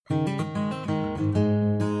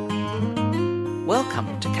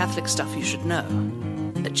Welcome to Catholic Stuff You Should Know,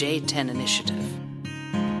 the J10 Initiative.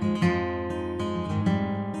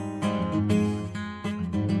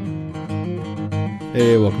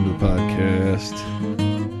 Hey, welcome to the podcast.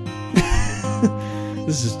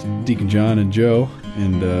 This is Deacon John and Joe,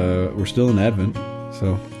 and we're still in Advent,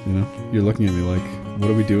 so, you're looking at me like,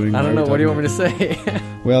 what are we doing? I don't know, what do you want me to say?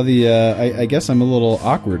 Well, I guess I'm a little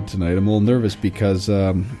awkward tonight. I'm a little nervous because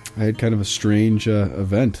I had kind of a strange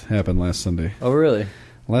event happen last Sunday. Oh, really?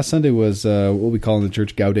 Last Sunday was what we call in the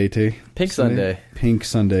church Gaudete. Pink Sunday. Pink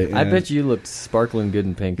Sunday. I bet you looked sparkling good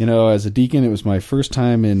in pink. As a deacon, it was my first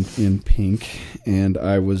time in pink, and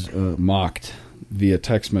I was mocked via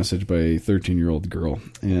text message by a 13-year-old girl,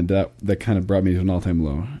 and that kind of brought me to an all-time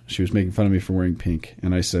low. She was making fun of me for wearing pink,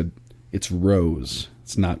 and I said, "It's rose.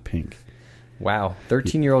 It's not pink." Wow,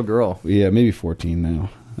 13-year-old girl. Yeah, maybe 14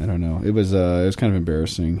 now. I don't know. It was kind of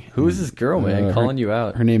embarrassing. Who is this girl, man, calling you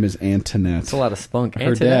out? Her name is Antoinette. That's a lot of spunk.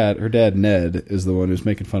 Her dad Ned is the one who's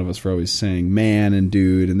making fun of us for always saying man and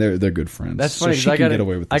dude, and they're good friends. That's funny. So she can get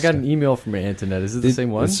away with this I got stuff. an email from Antoinette. Is it the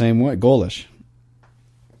same one? The same one. Golish.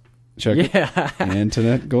 Check it.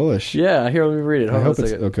 Antoinette Golish. Yeah, here, let me read it. Hold on a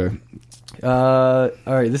second. Okay.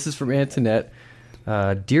 All right, this is from Antoinette.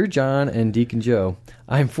 Dear John and Deacon Joe,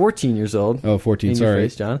 I'm 14 years old. Oh, 14, in sorry. Your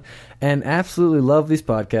face, John. And absolutely love these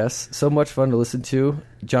podcasts. So much fun to listen to.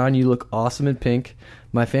 John, you look awesome in pink.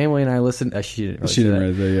 My family and I listen... she didn't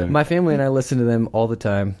write that, yeah. My family and I listen to them all the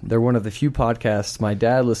time. They're one of the few podcasts my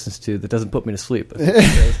dad listens to that doesn't put me to sleep.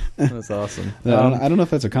 That's awesome. I don't know if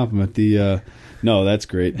that's a compliment. No, that's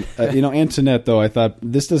great. Antoinette, though, I thought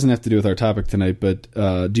this doesn't have to do with our topic tonight, but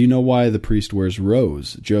do you know why the priest wears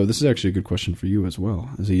rose? Joe, this is actually a good question for you as well,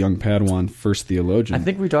 as a young Padawan first theologian. I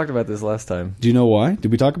think we talked about this last time. Do you know why?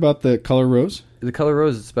 Did we talk about the color rose? The color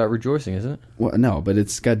rose, it's about rejoicing, isn't it? Well, no, but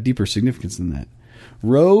it's got deeper significance than that.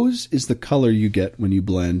 Rose is the color you get when you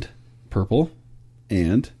blend purple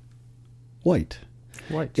and white.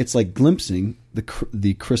 White. It's like glimpsing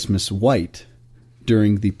the Christmas white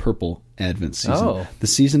during the purple Advent season. Oh. The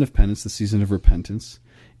season of penance, the season of repentance,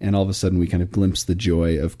 and all of a sudden we kind of glimpse the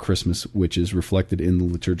joy of Christmas, which is reflected in the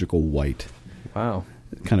liturgical white. Wow.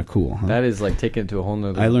 Kind of cool, huh? That is like taking it to a whole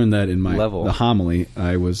nother I learned that in level. The homily.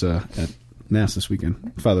 I was at Mass this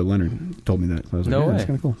weekend. Father Leonard told me that. I was like, no way. That's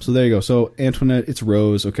kind of cool. So there you go. So Antoinette, it's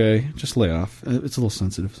rose, okay? Just lay off. It's a little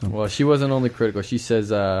sensitive. So. Well, she wasn't only critical. She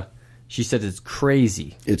says it's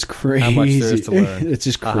crazy. It's crazy. How much there is to learn. It's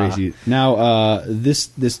just crazy. Now, this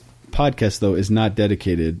podcast, though, is not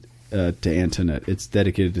dedicated to Antoinette. It's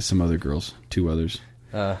dedicated to some other girls. Two others.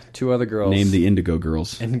 Two other girls. Named the Indigo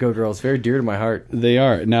Girls. Indigo Girls. Very dear to my heart. They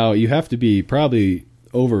are. Now, you have to be probably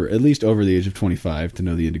at least over the age of 25 to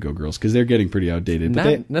know the Indigo Girls, because they're getting pretty outdated.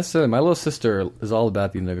 Not necessarily. My little sister is all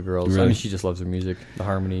about the Indigo Girls. Really? I mean, she just loves their music, the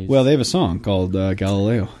harmonies. Well, they have a song called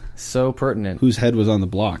Galileo. So pertinent. Whose head was on the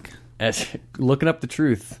block. Looking up the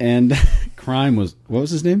truth. And crime was, what was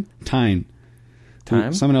his name? Time.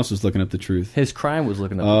 Someone else was looking up the truth. His crime was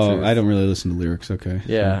looking up the truth. I don't really listen to lyrics, okay.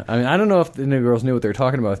 Yeah. I mean, I don't know if the Indigo Girls knew what they were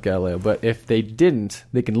talking about with Galileo, but if they didn't,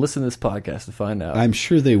 they can listen to this podcast to find out. I'm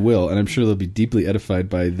sure they will, and I'm sure they'll be deeply edified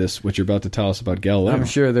by this, what you're about to tell us about Galileo. I'm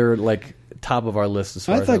sure they're like top of our list as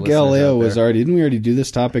far as I our thought Galileo listeners was already, didn't we already do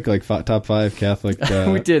this topic, like top 5 Catholic?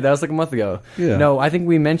 We did. That was like a month ago. Yeah. No, I think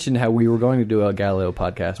we mentioned how we were going to do a Galileo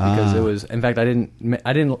podcast because it was, in fact, I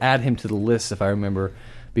didn't add him to the list, if I remember,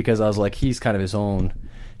 because I was like, he's kind of his own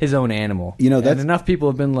animal. And enough people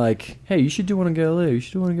have been like, hey, you should do one on Galileo. You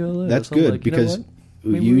should do one on Galileo. That's so good, like, because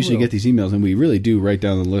you usually get these emails, and we really do write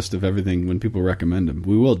down the list of everything when people recommend them.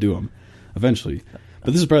 We will do them eventually.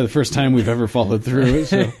 But this is probably the first time we've ever followed through.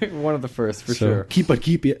 So. One of the first, for sure. Keep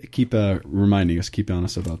reminding us, keep on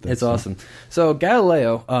us about that. It's awesome. So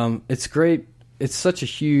Galileo, it's great. It's such a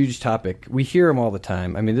huge topic. We hear him all the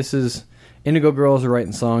time. I mean, this is, Indigo Girls are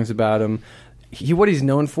writing songs about him. What he's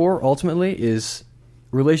known for, ultimately, is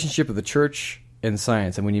relationship of the church and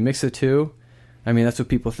science. And when you mix the two, I mean, that's what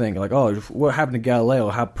people think. Like, oh, what happened to Galileo?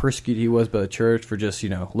 How persecuted he was by the church for just,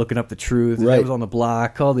 looking up the truth. Right. He was on the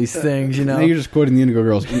block, all these things, Now you're just quoting the Indigo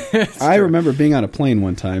Girls. I remember being on a plane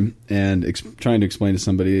one time and trying to explain to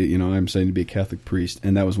somebody, I'm saying to be a Catholic priest,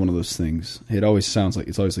 and that was one of those things. It's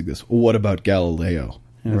always like this. Well, what about Galileo?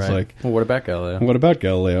 And right. It's like, well, what about Galileo? What about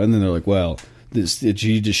Galileo? And then they're like, well,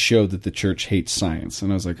 he just showed that the church hates science. And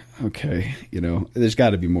I was like, okay, there's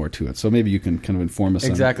got to be more to it. So maybe you can kind of inform us.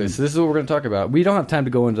 Exactly. So this is what we're going to talk about. We don't have time to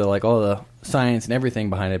go into like all the science and everything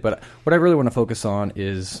behind it, but what I really want to focus on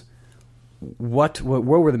is what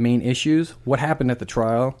were the main issues? What happened at the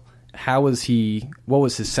trial? What was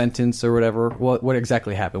his sentence or whatever? What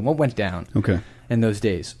exactly happened? What went down? Okay. In those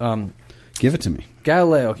days? Give it to me.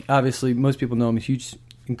 Galileo, obviously, most people know him. He's a huge,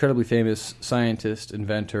 incredibly famous scientist,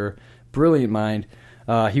 inventor, brilliant mind.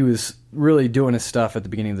 He was really doing his stuff at the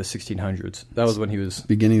beginning of the 1600s. That was when he was...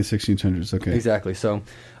 Beginning of the 1600s, okay. Exactly. So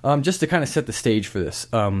just to kind of set the stage for this,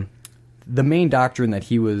 the main doctrine that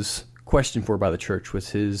he was questioned for by the church was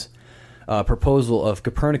his proposal of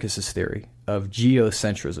Copernicus's theory of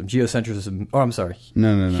geocentrism. No.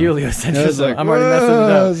 Heliocentrism. Like, I'm already messing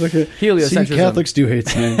it up. Okay. Heliocentrism. See, Catholics do hate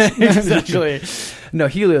science. Exactly. No,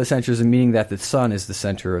 heliocentrism, meaning that the sun is the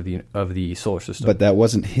center of the solar system. But that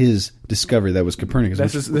wasn't his discovery. That was Copernicus.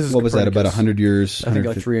 This is what was that, about 100 years? I think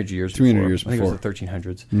like 300 years 300 before. years I think it before. was the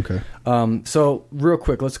 1300s. Okay. So real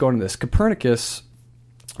quick, let's go into this. Copernicus,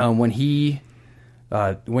 when he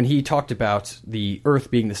talked about the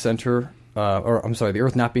Earth being the center, the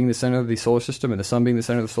Earth not being the center of the solar system and the sun being the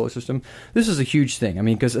center of the solar system, this is a huge thing. I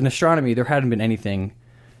mean, because in astronomy, there hadn't been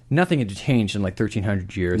nothing had changed in like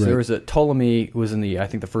 1300 years. Right. There was Ptolemy was in the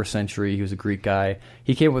 1st century. He was a Greek guy.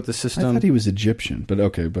 He came up with the system. I thought he was Egyptian, but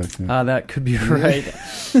okay. But that could be right.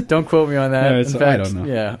 Don't quote me on that. No, in fact, I don't know.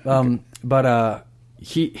 Yeah. But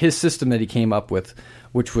his system that he came up with,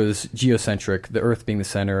 which was geocentric, the Earth being the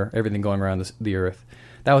center, everything going around the Earth.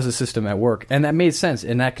 That was a system at work, and that made sense,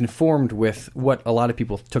 and that conformed with what a lot of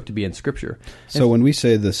people took to be in Scripture. So when we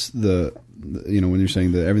say this, when you're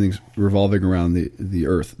saying that everything's revolving around the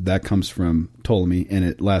Earth, that comes from Ptolemy, and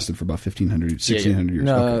it lasted for about 1,500, 1,600 years.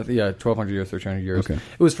 No, okay. 1,200 years, 1,300 years. Okay.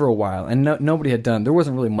 It was for a while, and nobody had done. There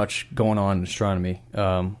wasn't really much going on in astronomy.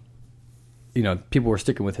 People were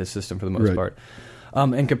sticking with his system for the most part.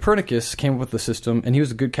 And Copernicus came up with the system, and he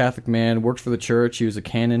was a good Catholic man, worked for the church, he was a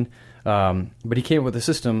canon, but he came up with a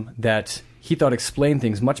system that he thought explained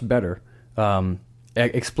things much better.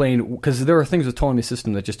 Because there were things with Ptolemy's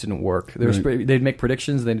system that just didn't work. They'd make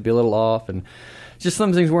predictions, they'd be a little off, and just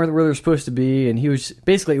some things weren't where they were supposed to be, and it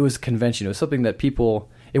was convention. It was something that people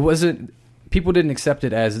didn't accept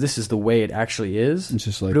it as this is the way it actually is. It's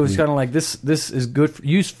just like, but it was kind of like this is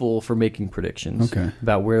useful for making predictions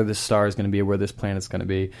about where this star is going to be, where this planet's going to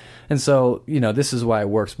be. And so, this is why it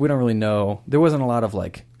works. We don't really know. There wasn't a lot of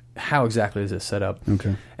like, how exactly is this set up?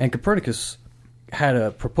 Okay. And Copernicus had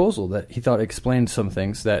a proposal that he thought explained some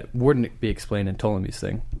things that wouldn't be explained in Ptolemy's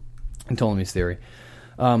theory.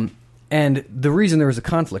 And the reason there was a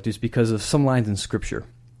conflict is because of some lines in Scripture.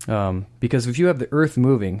 Because if you have the Earth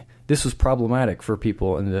moving, this was problematic for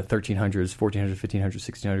people in the 1300s, 1400s, 1500s,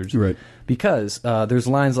 1600s. Right. Because there's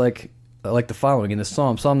lines like the following in the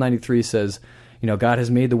Psalm. Psalm 93 says, God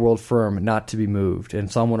has made the world firm, not to be moved.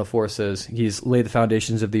 And Psalm 104 says, He's laid the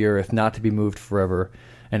foundations of the earth, not to be moved forever.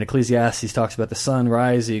 And Ecclesiastes talks about the sun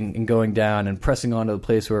rising and going down and pressing on to the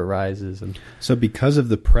place where it rises. And so because of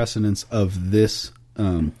the precedence of this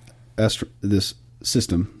this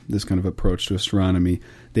system, this kind of approach to astronomy,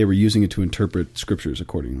 they were using it to interpret scriptures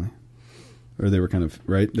accordingly. Or they were kind of,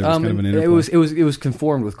 right? There was kind of an interplay. It was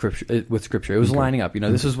conformed with Scripture. It was lining up.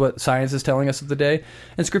 This is what science is telling us of the day,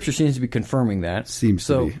 and Scripture seems to be confirming that. Seems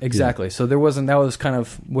to be. Exactly. Yeah. So that was kind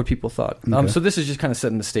of what people thought. So this is just kind of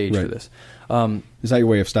setting the stage for this. Is that your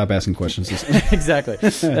way of stop asking questions? Exactly.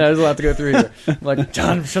 There's a lot to go through here. I'm like,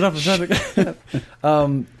 John, shut up.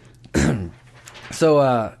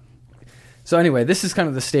 So anyway, this is kind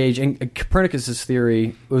of the stage, and Copernicus's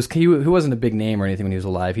theory was he wasn't a big name or anything when he was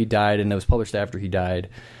alive. He died, and it was published after he died,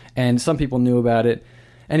 and some people knew about it.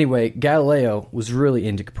 Anyway, Galileo was really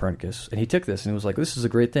into Copernicus, and he took this, and he was like, this is a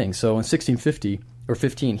great thing. So in 1650 or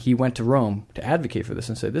 15, he went to Rome to advocate for this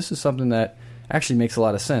and said, this is something that actually makes a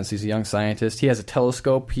lot of sense. He's a young scientist. He has a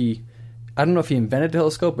telescope. I don't know if he invented a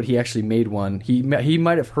telescope, but he actually made one. He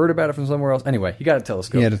might have heard about it from somewhere else. Anyway, he got a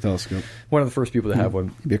telescope. He had a telescope. One of the first people to have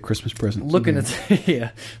one. Maybe a Christmas present. Looking at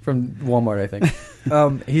from Walmart, I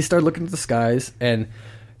think. He started looking at the skies and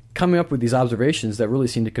coming up with these observations that really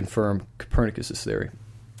seemed to confirm Copernicus's theory.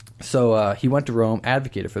 So he went to Rome,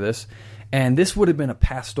 advocated for this, and this would have been a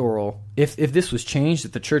pastoral. If this was changed,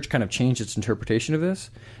 if the church kind of changed its interpretation of this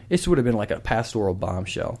would have been like a pastoral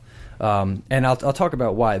bombshell. And I'll talk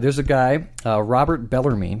about why. There's a guy, Robert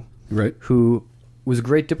Bellarmine, right, who was a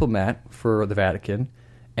great diplomat for the Vatican,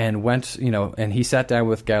 and went, and he sat down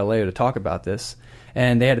with Galileo to talk about this,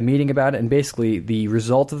 and they had a meeting about it. And basically, the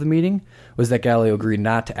result of the meeting was that Galileo agreed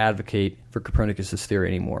not to advocate for Copernicus's theory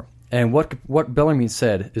anymore. And what Bellarmine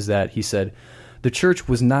said is that he said the church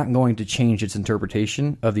was not going to change its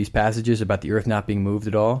interpretation of these passages about the Earth not being moved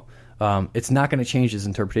at all. It's not going to change its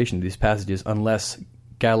interpretation of these passages unless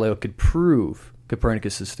Galileo could prove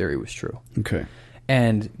Copernicus's theory was true. Okay.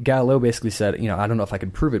 And Galileo basically said, I don't know if I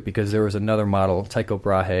can prove it because there was another model, Tycho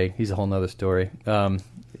Brahe. He's a whole other story.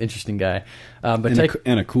 interesting guy. But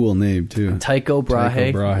And a cool name, too. Tycho Brahe.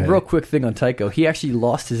 Tycho Brahe. Real quick thing on Tycho. He actually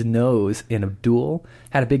lost his nose in a duel,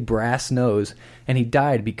 had a big brass nose, and he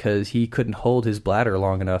died because he couldn't hold his bladder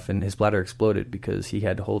long enough, and his bladder exploded because he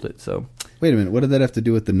had to hold it. So, Wait a minute. What did that have to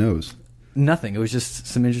do with the nose? nothing. It was just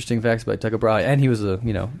some interesting facts about Tycho Brahe, and he was a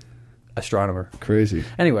astronomer. Crazy.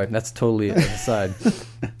 Anyway, that's totally an aside.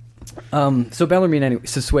 So Bellarmine anyway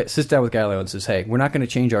sits down with Galileo and says, "Hey, we're not going to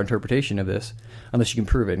change our interpretation of this unless you can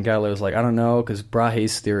prove it." And Galileo's like, "I don't know," because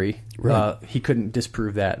Brahe's theory, Right. he couldn't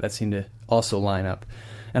disprove that. That seemed to also line up.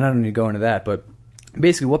 And I don't need to go into that, but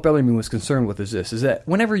basically what Bellarmine was concerned with is this, is that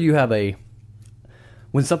whenever you have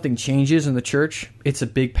when something changes in the church, it's a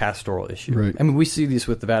big pastoral issue. Right. I mean, we see this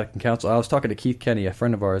with the Vatican Council. I was talking to Keith Kenny, a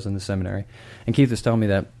friend of ours in the seminary, and Keith was telling me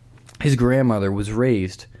that his grandmother was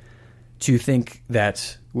raised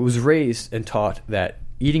and taught that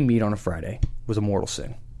eating meat on a Friday was a mortal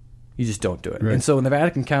sin. You just don't do it. Right. And so in the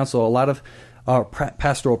Vatican Council, a lot of our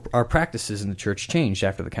practices in the church changed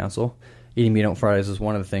after the council. Eating meat on Fridays is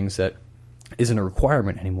one of the things that isn't a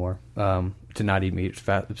requirement anymore, to not eat meat,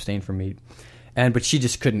 abstain from meat. But she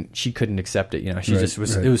just couldn't accept it. She Right, just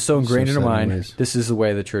was. right. It was so ingrained So in her set in mind. ways. This is the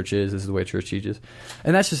way the church is. This is the way church teaches,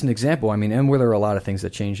 and that's just an example. I mean, and where there are a lot of things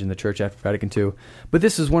that changed in the church after Vatican II, but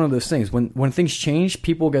this is one of those things. When things change,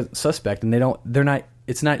 people get suspect, and they're not.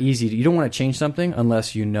 It's not easy. You don't want to change something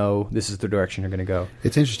unless you know this is the direction you're going to go.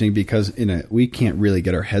 It's interesting because we can't really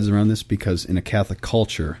get our heads around this because in a Catholic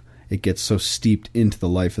culture, it gets so steeped into the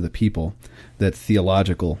life of the people that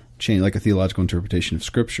theological change, like a theological interpretation of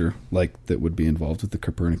Scripture, like that would be involved with the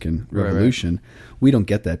Copernican revolution, we don't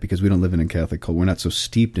get that because we don't live in a Catholic culture. We're not so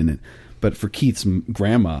steeped in it. But for Keith's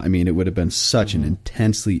grandma, I mean, it would have been such an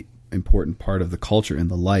intensely important part of the culture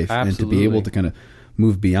and the life, Absolutely. and to be able to kind of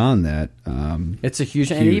move beyond that. It's a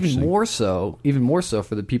huge and even more so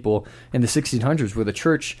for the people in the 1600s where the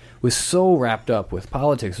church was so wrapped up with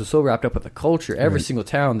politics, was so wrapped up with the culture. Every single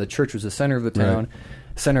town, the church was the center of the town,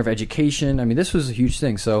 center of education. I mean, this was a huge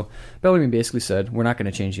thing. So Bellarmine basically said, we're not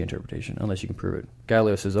going to change the interpretation unless you can prove it.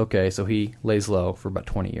 Galileo says, okay, so he lays low for about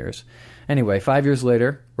 20 years. Anyway, 5 years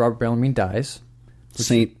later, Robert Bellarmine dies.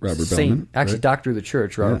 Saint Robert Bellarmine. Actually, right? Doctor of the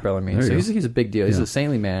Church, Robert Yeah, Bellarmine. there So you he's a big deal. He's Yeah. a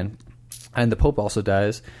saintly man. And the Pope also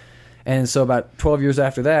dies. And so about 12 years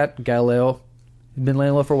after that, Galileo had been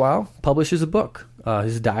laying low for a while, publishes a book,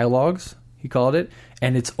 his Dialogues, he called it,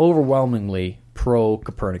 and it's overwhelmingly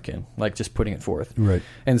pro-Copernican, like just putting it forth. Right.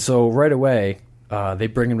 And so right away, they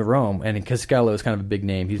bring him to Rome, and because Galileo is kind of a big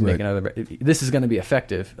name, he's making this is going to be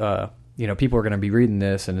effective. People are going to be reading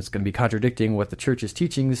this, and it's going to be contradicting what the church is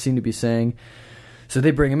teaching, they seem to be saying. So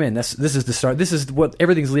they bring him in. This is the start. This is what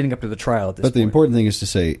everything's leading up to the trial at this point. But the important thing is to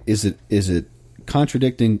say, is it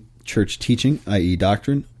contradicting church teaching, i.e.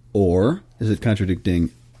 doctrine, or is it contradicting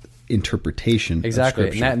interpretation Exactly. of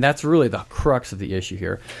Scripture? And that's really the crux of the issue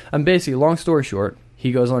here. Basically, long story short,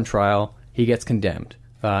 he goes on trial, he gets condemned,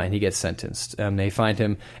 and he gets sentenced. They find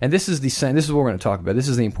him, and this is what we're going to talk about. This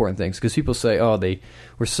is the important things, because people say, oh, they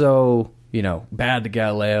were so bad to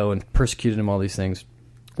Galileo and persecuted him, all these things.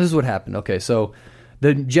 This is what happened. Okay, so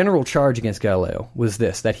the general charge against Galileo was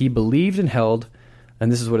this, that he believed and held,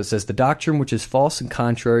 and this is what it says, the doctrine which is false and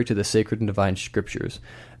contrary to the sacred and divine scriptures,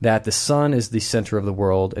 that the sun is the center of the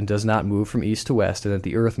world and does not move from east to west, and that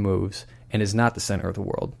the earth moves and is not the center of the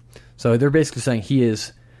world. So they're basically saying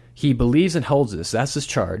he believes and holds this. That's his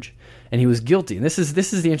charge. And he was guilty. And this is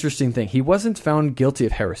the interesting thing. He wasn't found guilty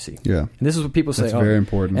of heresy. Yeah. And this is what people say. That's very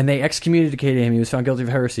important. And they excommunicated him. He was found guilty of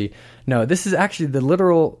heresy. No, this is actually the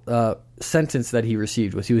literal sentence that he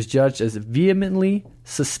received was he was judged as vehemently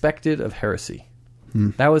suspected of heresy.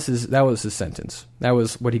 That was his sentence. That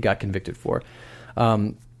was what he got convicted for.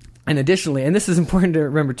 And additionally, and this is important to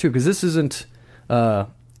remember too, because this isn't. I'll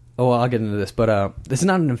get into this, but this is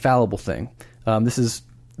not an infallible thing. This is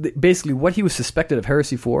basically what he was suspected of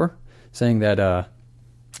heresy for, saying that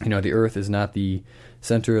the Earth is not the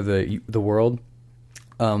center of the world.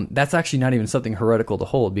 That's actually not even something heretical to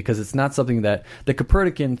hold, because it's not something that the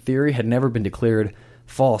Copernican theory had never been declared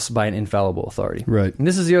false by an infallible authority. Right. And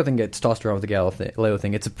this is the other thing that gets tossed around with the Galileo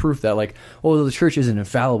thing. It's a proof that, like, the church isn't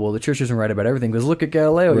infallible. The church isn't right about everything. Because look at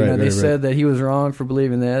Galileo. They said that he was wrong for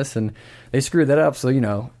believing this, and they screwed that up. So,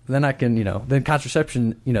 then I can, then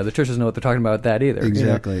contraception, the church doesn't know what they're talking about with that either.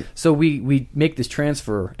 Exactly. So we make this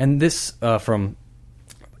transfer, and this from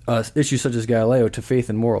issues such as Galileo to faith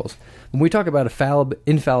and morals. When we talk about a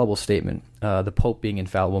infallible statement, the Pope being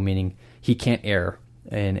infallible, meaning he can't err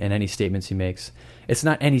in any statements he makes, it's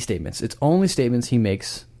not any statements. It's only statements he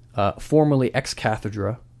makes formally ex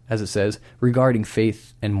cathedra, as it says, regarding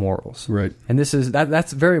faith and morals. Right. And this is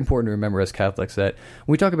that's very important to remember as Catholics, that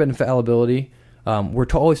when we talk about infallibility, we're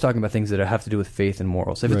always talking about things that have to do with faith and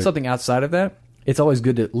morals. If it's something outside of that, it's always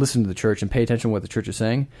good to listen to the church and pay attention to what the church is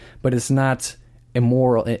saying, but it's not a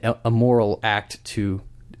moral act to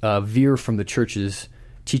veer from the church's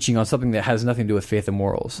teaching on something that has nothing to do with faith and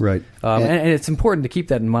morals. Right. And it's important to keep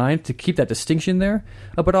that in mind, to keep that distinction there,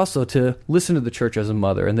 but also to listen to the church as a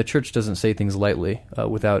mother. And the church doesn't say things lightly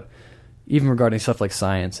without, even regarding stuff like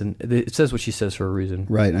science. And it says what she says for a reason.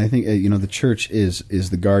 Right. And I think, the church is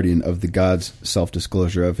the guardian of the God's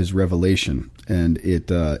self-disclosure, of his revelation. And it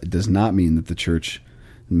does not mean that the church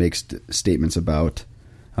makes statements about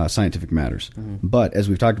scientific matters. Mm-hmm. But as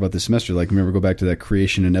we've talked about this semester, like, remember, go back to that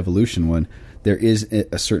creation and evolution one, there is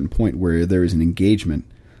a certain point where there is an engagement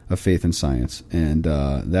of faith and science, and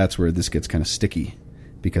that's where this gets kind of sticky,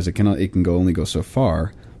 because it can only go so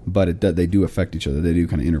far, but they do affect each other. They do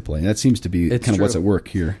kind of interplay. And that seems to be kind of what's at work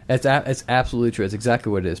here. It's absolutely true. It's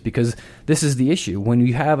exactly what it is, because this is the issue. When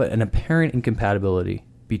you have an apparent incompatibility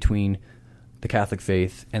between the Catholic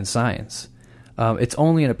faith and science, it's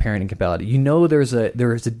only an apparent incompatibility.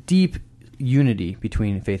 There is a deep unity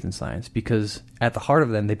between faith and science, because at the heart of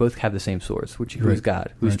them, they both have the same source, who is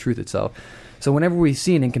God, who is truth itself. So whenever we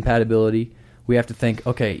see an incompatibility, we have to think,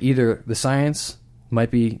 okay, either the science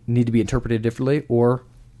need to be interpreted differently, or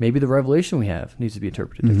maybe the revelation we have needs to be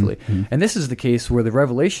interpreted differently. Mm-hmm. And this is the case where the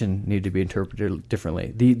revelation needed to be interpreted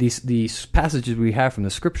differently. These passages we have from the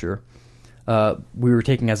Scripture, we were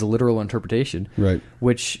taking as a literal interpretation, right?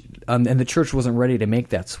 Which and the church wasn't ready to make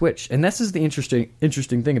that switch. And this is the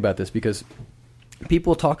interesting thing about this, because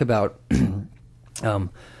people talk about, who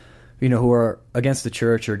are against the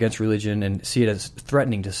church or against religion and see it as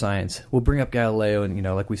threatening to science. We'll bring up Galileo, and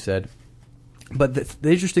like we said. But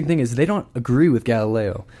the interesting thing is they don't agree with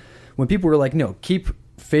Galileo. When people were like, no, keep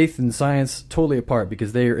faith and science totally apart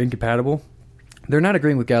because they are incompatible, they're not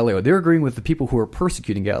agreeing with Galileo. They're agreeing with the people who are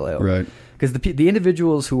persecuting Galileo. Right. Because the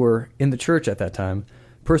individuals who were in the church at that time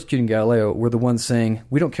persecuting Galileo were the ones saying,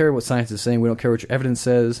 we don't care what science is saying, we don't care what your evidence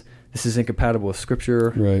says, this is incompatible with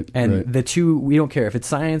Scripture. Right. And the two, we don't care. If it's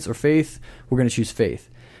science or faith, we're going to choose faith.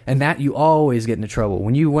 And that you always get into trouble.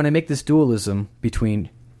 When you want to make this dualism between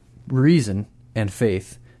reason and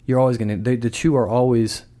faith, you're always going to, the two are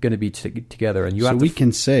always going to be together. And we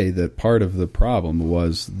can say that part of the problem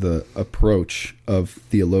was the approach of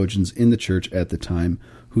theologians in the church at the time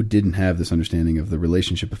who didn't have this understanding of the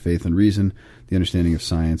relationship of faith and reason, the understanding of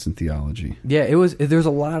science and theology. Yeah, there's a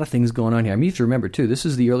lot of things going on here. I mean, you have to remember, too, this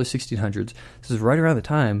is the early 1600s. This is right around the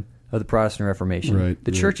time of the Protestant Reformation. Right,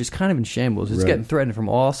 the church is kind of in shambles. It's getting threatened from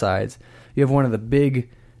all sides. You have one of the big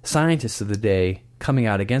scientists of the day coming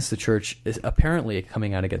out against the church, is apparently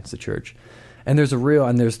coming out against the church. And there's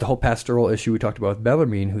the whole pastoral issue we talked about with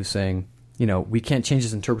Bellarmine, who's saying, we can't change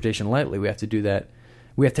this interpretation lightly. We have to do that.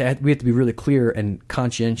 We have to be really clear and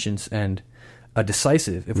conscientious and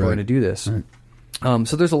decisive if we're going to do this. Right.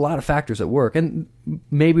 So there's a lot of factors at work, and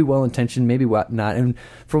maybe well-intentioned, maybe not. And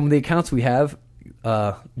from the accounts we have,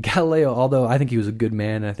 Galileo, although I think he was a good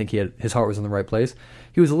man and I think his heart was in the right place,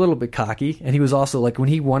 he was a little bit cocky, and he was also like, when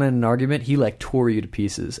he won in an argument, he tore you to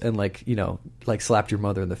pieces and slapped your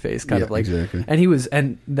mother in the face, kind of like. Exactly.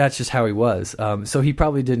 And that's just how he was. So he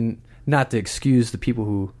probably didn't, not to excuse the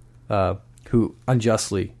people who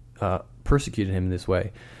unjustly persecuted him in this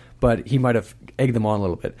way, but he might have egged them on a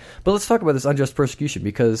little bit. But let's talk about this unjust persecution,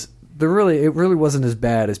 because it really wasn't as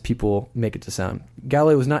bad as people make it to sound.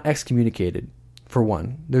 Galileo was not excommunicated, for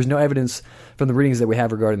one. There's no evidence from the readings that we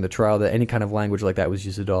have regarding the trial that any kind of language like that was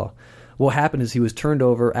used at all. What happened is he was turned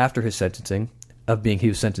over after his sentencing he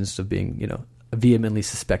was sentenced of being, vehemently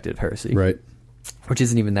suspected of heresy. Right. Which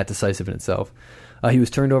isn't even that decisive in itself. He was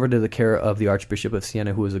turned over to the care of the Archbishop of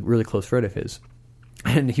Siena, who was a really close friend of his.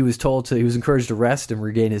 And he was encouraged to rest and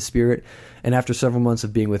regain his spirit. And after several months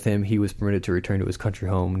of being with him, he was permitted to return to his country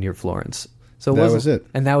home near Florence. So that was it.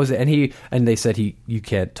 And that was it. And they said you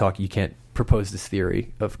can't propose this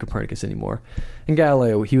theory of Copernicus anymore. And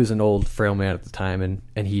Galileo, he was an old, frail man at the time,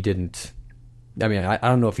 and he didn't. I mean, I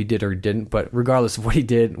don't know if he did or didn't, but regardless of what he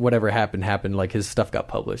did, whatever happened. Like, his stuff got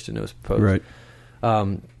published and it was proposed. Right.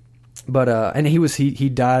 And he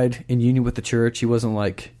died in union with the church. He wasn't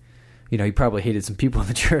like, he probably hated some people in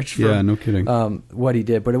the church for no kidding. What he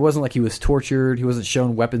did, but it wasn't like he was tortured. He wasn't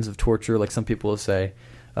shown weapons of torture like some people will say.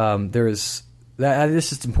 This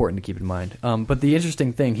is important to keep in mind. But the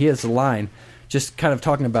interesting thing, he has a line just kind of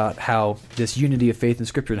talking about how this unity of faith in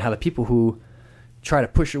Scripture and how the people who try to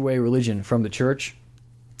push away religion from the church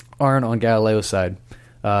aren't on Galileo's side.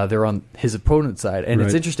 They're on his opponent's side. And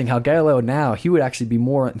It's interesting how Galileo now, he would actually be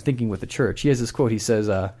more in thinking with the church. He has this quote. He says,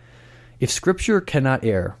 if Scripture cannot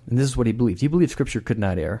err, and this is what he believed Scripture could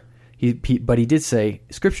not err, But he did say,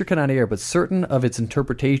 Scripture cannot err, but certain of its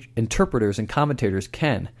interpreters and commentators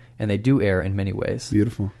can, and they do err in many ways.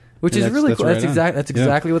 Beautiful. Which is really cool. That's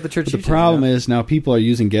exactly what the church teaches. The problem is now people are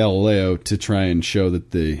using Galileo to try and show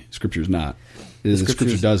that the Scripture's not. The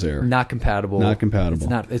Scripture does err. Not compatible. Not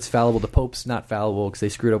compatible. It's fallible. The Pope's not fallible because they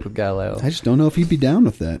screwed up with Galileo. I just don't know if he'd be down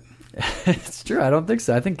with that. It's true. I don't think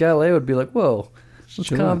so. I think Galileo would be like, whoa, let's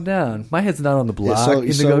calm down. My head's not on the block.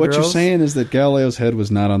 So what you're saying is that Galileo's head was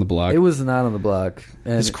not on the block. It was not on the block.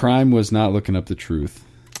 And his crime was not looking up the truth.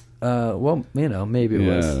 Well, maybe it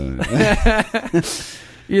was.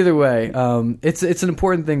 Either way, it's an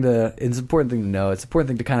important thing to know. It's an important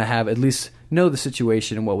thing to kind of have at least know the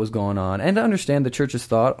situation and what was going on, and to understand the church's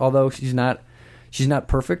thought. Although she's not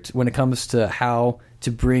perfect when it comes to how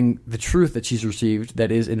to bring the truth that she's received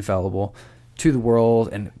that is infallible to the world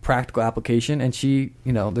and practical application. And she,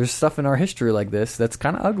 there's stuff in our history like this that's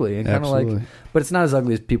kind of ugly and kind of like, but it's not as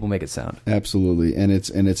ugly as people make it sound. Absolutely, and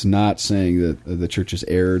it's not saying that the church has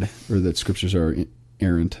erred or that scriptures are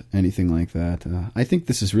errant, anything like that. I think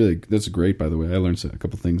that's great, by the way. I learned a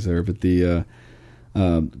couple things there, but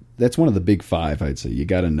that's one of the big five, I'd say. You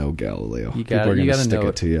got to know Galileo. People are going to stick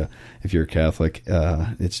it to you if you're a Catholic.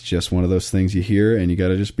 It's just one of those things you hear, and you got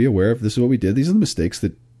to just be aware of, this is what we did. These are the mistakes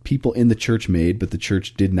that people in the church made, but the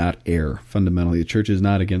church did not err. Fundamentally, the church is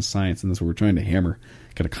not against science, and that's what we're trying to hammer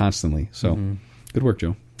kind of constantly. So, Good work,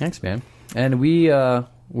 Joe. Thanks, man. And we have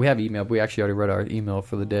email. We actually already read our email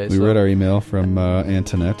for the day. We read our email from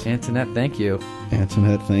Antoinette. Antoinette, thank you.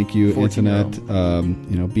 Antoinette, thank you.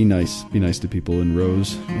 Antoinette, be nice. Be nice to people. And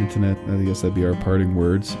Rose, Antoinette, I guess that'd be our parting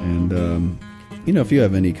words. And, if you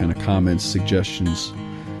have any kind of comments, suggestions,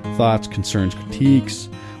 thoughts, concerns, critiques.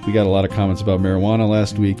 We got a lot of comments about marijuana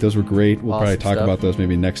last week. Those were great. We'll probably talk about those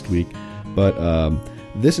maybe next week. But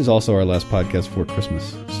this is also our last podcast for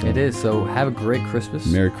Christmas. So it is. So have a great Christmas.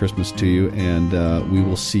 Merry Christmas to you. And we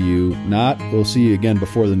will see you we'll see you again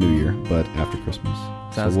before the new year, but after Christmas.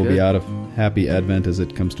 Sounds so we'll good. be out of Happy Advent as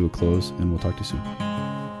it comes to a close, and we'll talk to you soon.